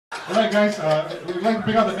Alright guys, we'd like to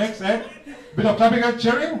bring out the next act. Bit of clapping and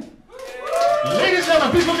cheering. Ladies and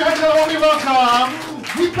gentlemen, please put your hands together and warmly welcome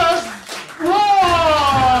Debasmit.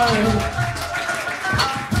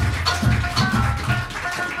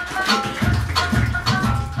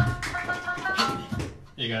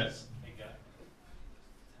 Hey guys. Hey guy.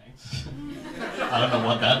 Thanks. I don't know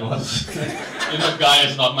what that was. You know, guy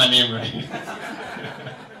is not my name, right?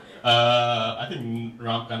 I think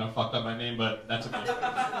Ram kind of fucked up my name, but that's okay.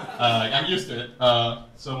 I'm used to it.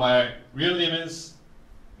 So my real name is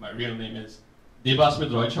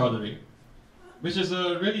Debasmit Roy Chaudhary, which is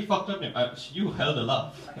a really fucked up name. You held a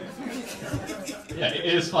laugh. Yeah, it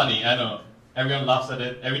is funny, I know. Everyone laughs at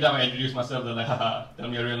it. Every time I introduce myself, they're like, haha, tell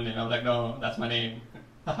me your real name. I'm like, no, that's my name.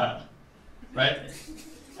 Haha. Right?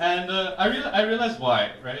 And I realized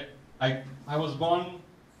why, right? I was born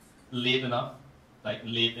late enough, like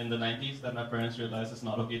late in the 90s, that my parents realized it's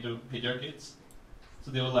not okay to hit your kids.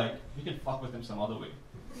 So they were like, we can fuck with him some other way.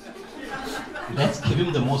 Let's give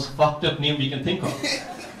him the most fucked up name we can think of.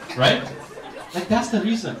 Right? Like, that's the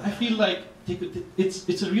reason. I feel like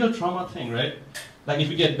it's a real trauma thing, right? Like, if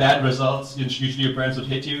you get bad results, usually your parents would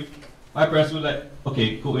hit you. My parents would like,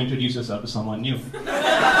 okay, go introduce yourself to someone new.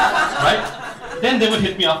 Right? Then they would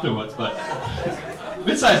hit me afterwards, but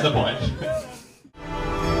besides the point.